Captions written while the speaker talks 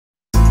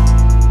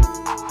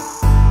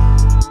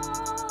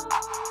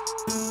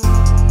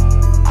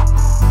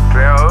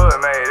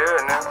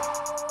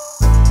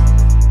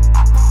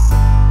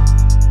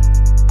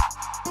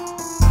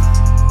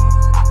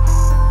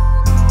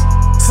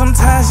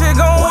Sometimes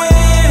you're gon'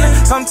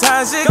 win,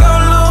 sometimes you're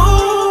gon'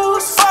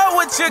 lose. For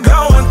what you're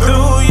going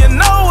through, you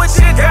know what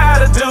you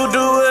gotta do.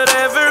 Do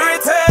whatever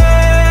it takes,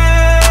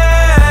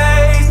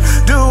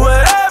 do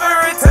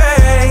whatever it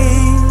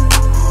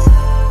takes.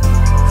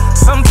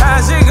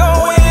 Sometimes you're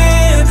gon'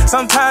 win,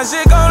 sometimes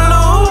you're gon'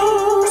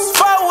 lose.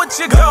 For what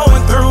you're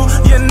going through,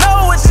 you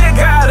know what you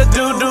gotta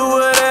do. Do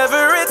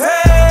whatever it takes,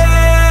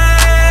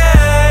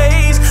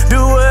 do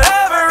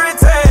whatever it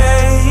takes.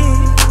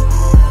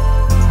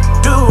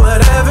 Do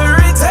whatever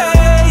it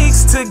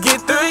takes to get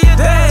through your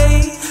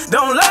day.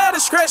 Don't let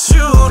it stress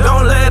you,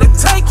 don't let it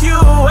take you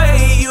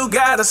away. You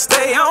gotta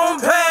stay on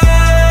pace,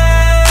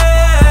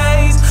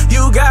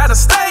 you gotta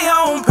stay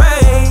on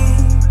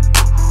pace.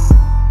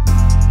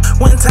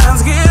 When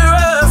times get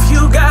rough,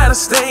 you gotta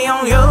stay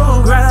on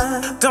your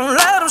grind. Don't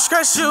let them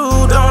stress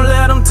you, don't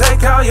let them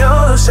take all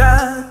your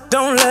shine.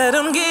 Don't let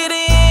them get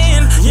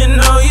in, you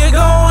know you're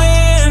gon'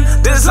 win.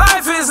 This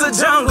life is a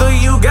jungle,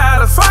 you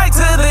gotta fight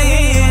to the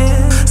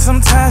end.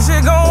 Sometimes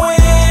you're gon'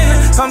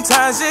 win,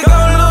 sometimes you're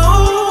gon'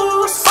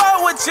 lose.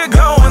 For what you're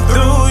going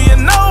through, you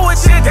know what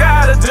you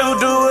gotta do.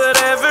 Do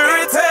whatever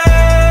it takes,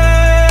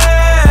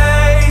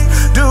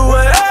 do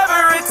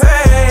whatever it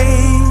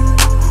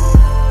takes.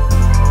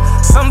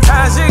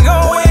 Sometimes you're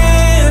gon'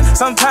 win,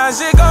 sometimes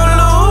you're gon'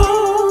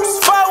 lose.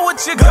 For what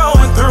you're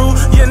going through,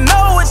 you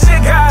know what you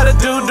gotta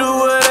do. Do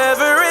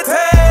whatever it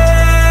takes,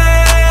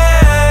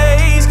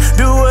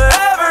 do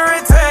whatever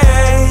it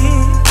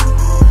takes.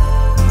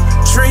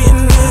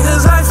 Treating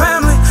niggas like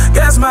family,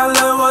 guess my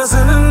love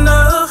wasn't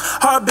enough.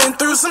 Heart been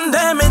through some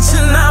damage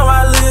and now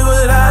I live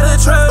without a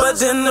trust. But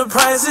then the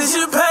prices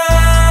you pay.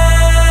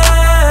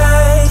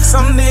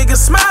 Some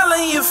niggas smile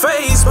in your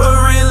face but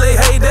really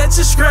hate that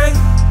you're straight.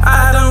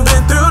 I done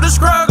been through the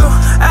struggle.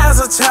 As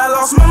a child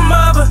lost my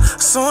mother.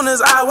 Soon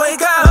as I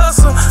wake I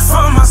hustle.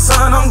 For my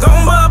son I'm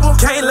gon' bubble.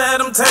 Can't let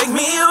them take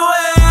me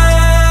away.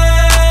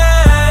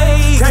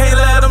 Can't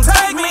let them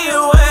take me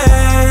away.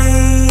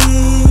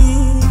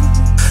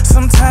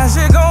 Sometimes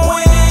you're gon'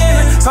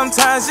 win,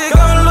 sometimes you're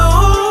gon'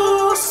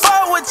 lose.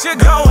 For what you're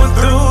going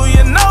through,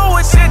 you know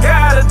what you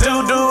gotta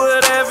do. Do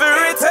whatever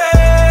it takes,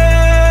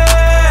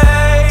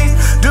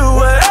 do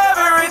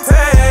whatever it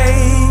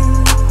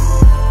takes.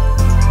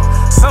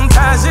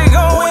 Sometimes you're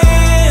gon'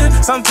 win,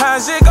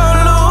 sometimes you're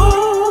gon'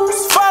 lose.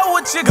 For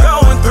what you're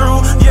going through,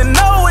 you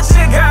know what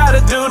you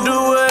gotta do.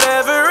 Do